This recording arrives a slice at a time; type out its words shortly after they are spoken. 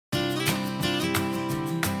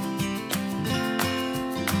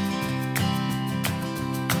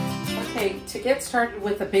Okay, to get started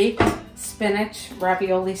with a baked spinach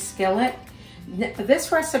ravioli skillet,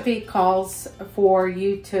 this recipe calls for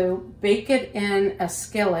you to bake it in a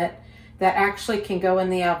skillet that actually can go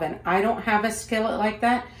in the oven. I don't have a skillet like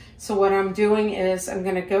that, so what I'm doing is I'm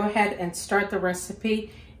going to go ahead and start the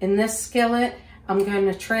recipe in this skillet. I'm going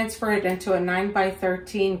to transfer it into a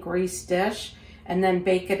 9x13 grease dish and then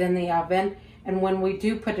bake it in the oven. And when we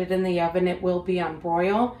do put it in the oven, it will be on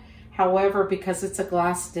broil. However, because it's a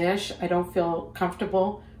glass dish, I don't feel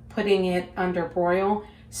comfortable putting it under broil.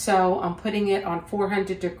 So I'm putting it on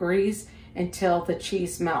 400 degrees until the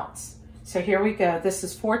cheese melts. So here we go. This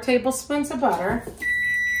is 4 tablespoons of butter.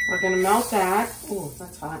 We're gonna melt that. Ooh,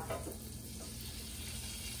 that's hot.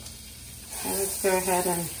 Okay, let's go ahead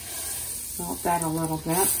and melt that a little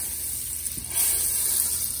bit.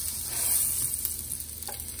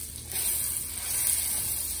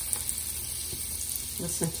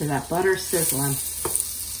 Listen to that butter sizzling.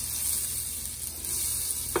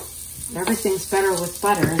 Everything's better with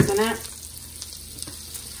butter, isn't it?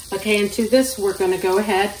 Okay, and to this, we're going to go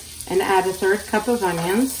ahead and add a 1/3 cup of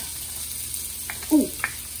onions. Ooh.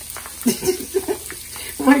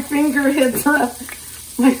 My finger hit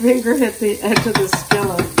the edge of the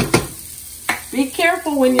skillet. Be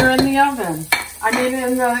careful when you're in the oven. I mean,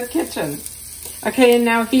 in the kitchen. Okay, and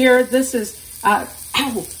now here, this is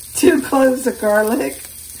 2 cloves of garlic.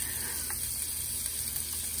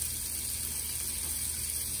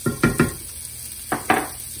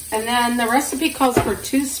 And then the recipe calls for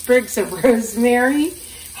 2 sprigs of rosemary.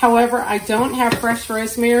 However, I don't have fresh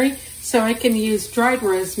rosemary, so I can use dried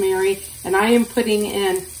rosemary, and I am putting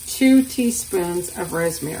in 2 teaspoons of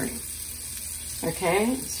rosemary.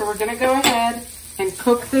 Okay, so we're gonna go ahead and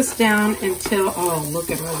cook this down until, oh,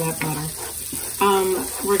 look at all that butter.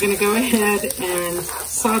 We're gonna go ahead and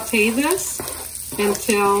saute this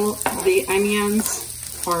until the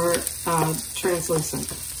onions are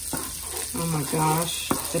translucent. Oh my gosh,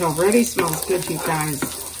 it already smells good, you guys.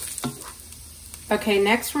 Okay,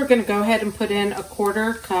 next we're gonna go ahead and put in a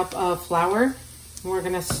 1/4 cup of flour. And we're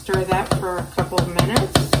gonna stir that for a couple of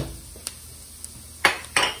minutes.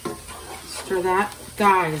 Stir that.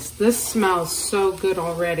 Guys, this smells so good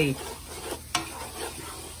already.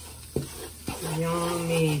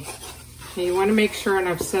 Yummy. And you want to make sure, and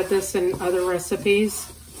I've said this in other recipes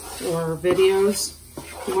or videos,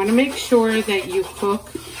 you want to make sure that you cook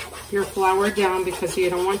your flour down because you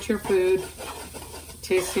don't want your food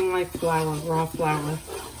tasting like flour, raw flour.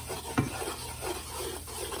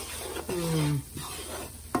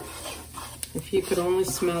 If you could only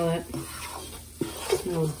smell it. It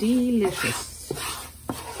smells delicious.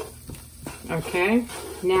 Okay,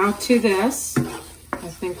 now to this. I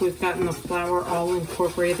think we've gotten the flour all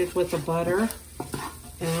incorporated with the butter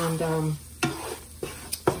and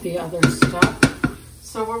the other stuff.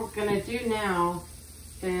 So what we're gonna do now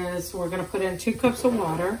is we're gonna put in 2 cups of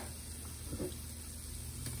water.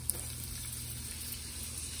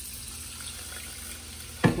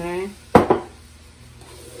 Okay.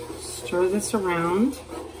 Stir this around.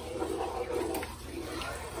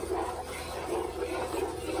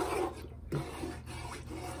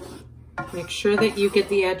 Make sure that you get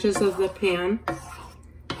the edges of the pan.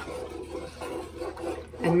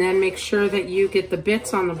 And then make sure that you get the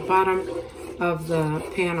bits on the bottom of the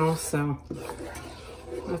pan also.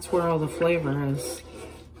 That's where all the flavor is.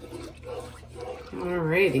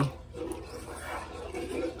 Alrighty.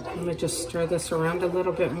 I'm gonna just stir this around a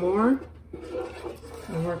little bit more.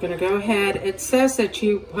 And we're gonna go ahead. It says that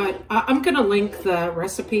you put, I'm gonna link the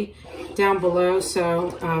recipe down below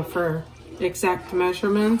so for exact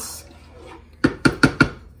measurements.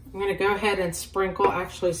 I'm gonna go ahead and sprinkle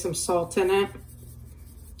actually some salt in it.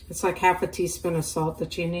 It's like 1/2 teaspoon of salt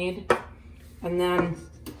that you need. And then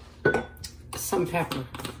some pepper.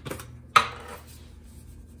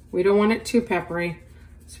 We don't want it too peppery,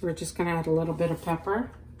 so we're just gonna add a little bit of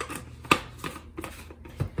pepper.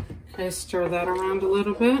 Okay, stir that around a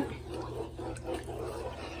little bit.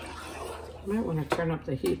 You might wanna turn up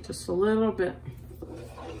the heat just a little bit.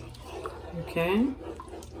 Okay.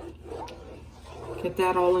 Get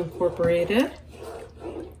that all incorporated.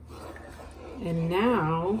 And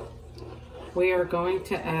now we are going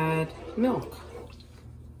to add milk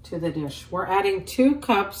to the dish. We're adding 2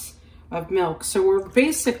 cups of milk. So we're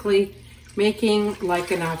basically making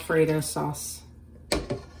like an Alfredo sauce.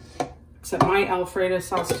 Except my Alfredo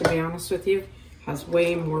sauce, to be honest with you, has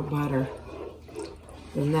way more butter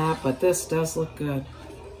than that, but this does look good.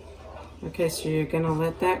 Okay, so you're gonna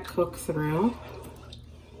let that cook through.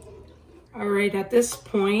 All right, at this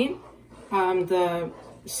point, the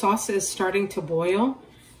sauce is starting to boil.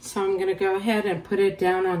 So I'm gonna go ahead and put it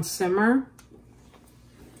down on simmer.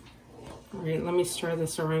 All right, let me stir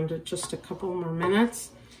this around just a couple more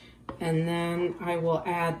minutes, and then I will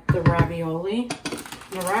add the ravioli.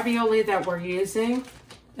 The ravioli that we're using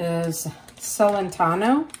is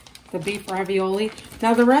Celentano, the beef ravioli.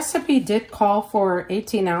 Now the recipe did call for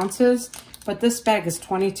 18 ounces, but this bag is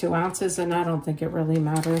 22 ounces, and I don't think it really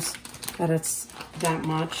matters that it's that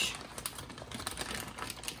much.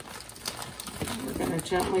 We're gonna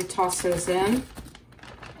gently toss those in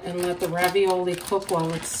and let the ravioli cook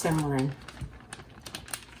while it's simmering.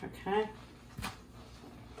 Okay.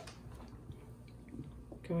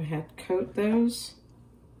 Go ahead, coat those.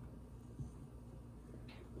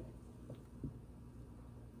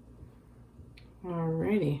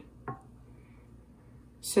 Alrighty.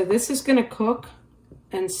 So this is gonna cook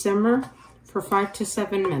and simmer for 5 to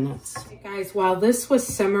 7 minutes. Okay, guys, while this was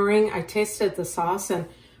simmering, I tasted the sauce, and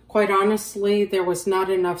quite honestly, there was not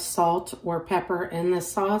enough salt or pepper in the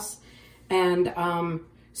sauce. And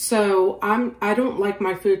so I don't like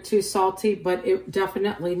my food too salty, but it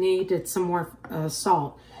definitely needed some more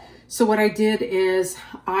salt. So what I did is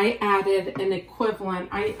I added an equivalent.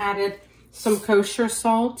 I added some kosher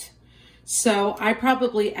salt. So I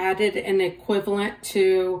probably added an equivalent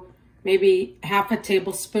to maybe half a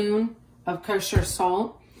tablespoon of kosher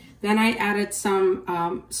salt. Then I added some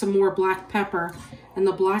more black pepper, and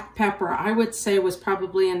the black pepper I would say was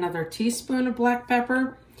probably another teaspoon of black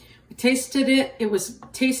pepper. I tasted it; it was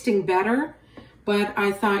tasting better, but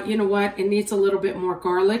I thought, you know what, it needs a little bit more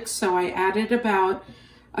garlic, so I added about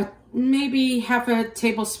maybe half a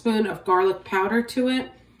tablespoon of garlic powder to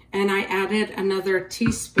it, and I added another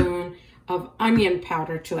teaspoon of onion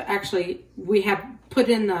powder to it. Actually, we had put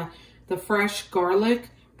in the fresh garlic,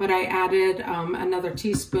 but I added another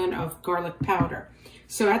teaspoon of garlic powder.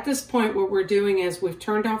 So at this point, what we're doing is we've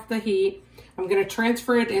turned off the heat. I'm gonna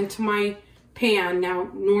transfer it into my pan. Now,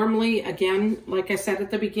 normally, again, like I said at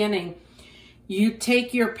the beginning, you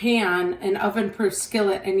take your pan, an oven-proof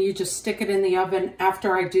skillet, and you just stick it in the oven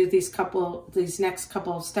after I do these next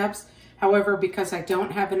couple of steps. However, because I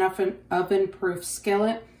don't have enough oven-proof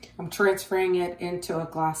skillet, I'm transferring it into a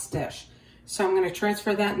glass dish. So I'm gonna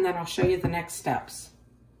transfer that, and then I'll show you the next steps.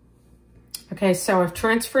 Okay, so I've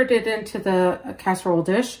transferred it into the casserole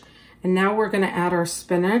dish, and now we're gonna add our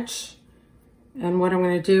spinach. And what I'm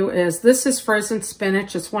gonna do is, this is frozen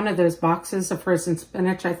spinach. It's one of those boxes of frozen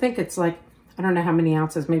spinach. I think it's like, I don't know how many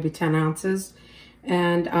ounces, maybe 10 ounces.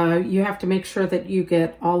 And you have to make sure that you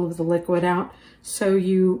get all of the liquid out. So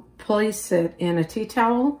you place it in a tea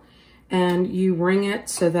towel and you wring it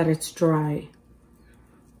so that it's dry.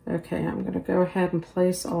 Okay, I'm gonna go ahead and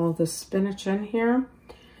place all the spinach in here.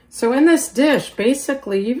 So in this dish,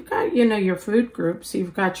 basically, you've got, you know, your food groups.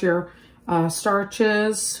 You've got your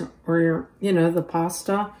starches, or your, you know, the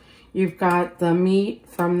pasta. You've got the meat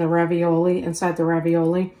from the ravioli, inside the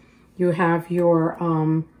ravioli. You have your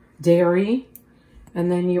dairy,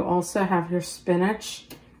 and then you also have your spinach,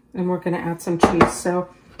 and we're gonna add some cheese. So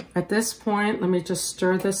at this point, let me just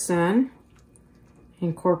stir this in,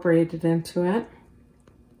 incorporate it into it.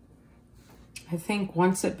 I think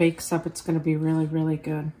once it bakes up, it's gonna be really, really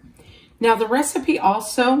good. Now the recipe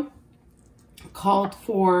also called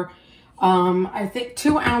for, I think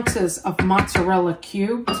 2 ounces of mozzarella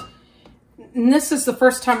cubed. And this is the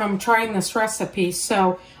first time I'm trying this recipe,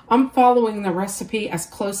 so I'm following the recipe as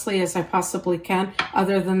closely as I possibly can,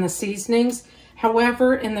 other than the seasonings.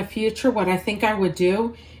 However, in the future, what I think I would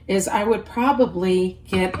do is I would probably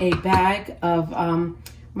get a bag of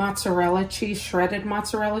mozzarella cheese, shredded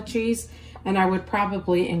mozzarella cheese, and I would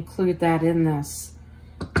probably include that in this.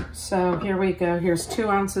 So here we go. Here's 2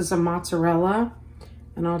 ounces of mozzarella,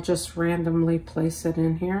 and I'll just randomly place it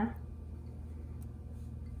in here.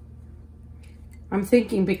 I'm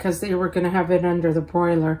thinking because they were going to have it under the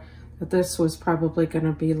broiler that this was probably going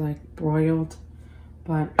to be like broiled,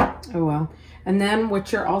 but oh well. And then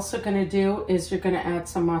what you're also going to do is you're going to add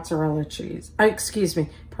some mozzarella cheese, excuse me,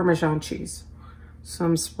 Parmesan cheese. So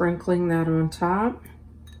I'm sprinkling that on top.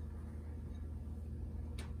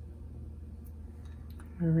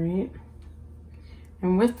 All right.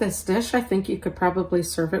 And with this dish, I think you could probably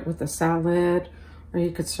serve it with a salad, or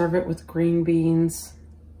you could serve it with green beans.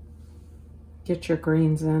 Get your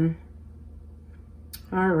greens in.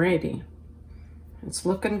 Alrighty. It's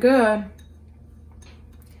looking good.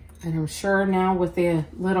 And I'm sure now with the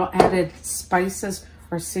little added spices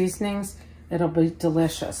or seasonings, it'll be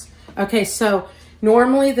delicious. Okay, so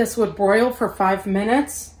normally this would broil for 5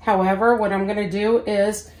 minutes. However, what I'm gonna do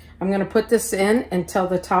is I'm gonna put this in until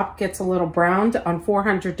the top gets a little browned on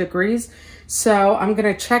 400 degrees. So I'm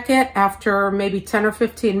gonna check it after maybe 10 or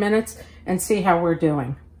 15 minutes and see how we're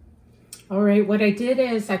doing. All right, what I did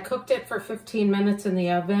is I cooked it for 15 minutes in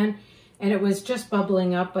the oven, and it was just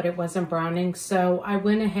bubbling up, but it wasn't browning. So I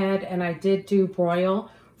went ahead and I did do broil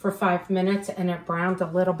for 5 minutes, and it browned a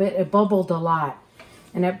little bit. It bubbled a lot,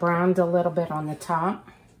 and it browned a little bit on the top.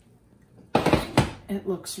 It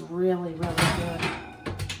looks really, really good.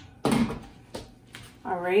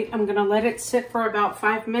 All right, I'm gonna let it sit for about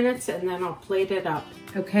 5 minutes and then I'll plate it up.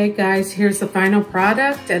 Okay guys, here's the final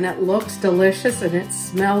product, and it looks delicious and it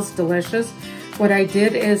smells delicious. What I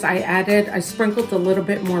did is I sprinkled a little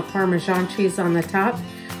bit more Parmesan cheese on the top,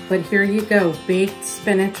 but here you go, baked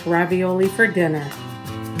spinach ravioli for dinner.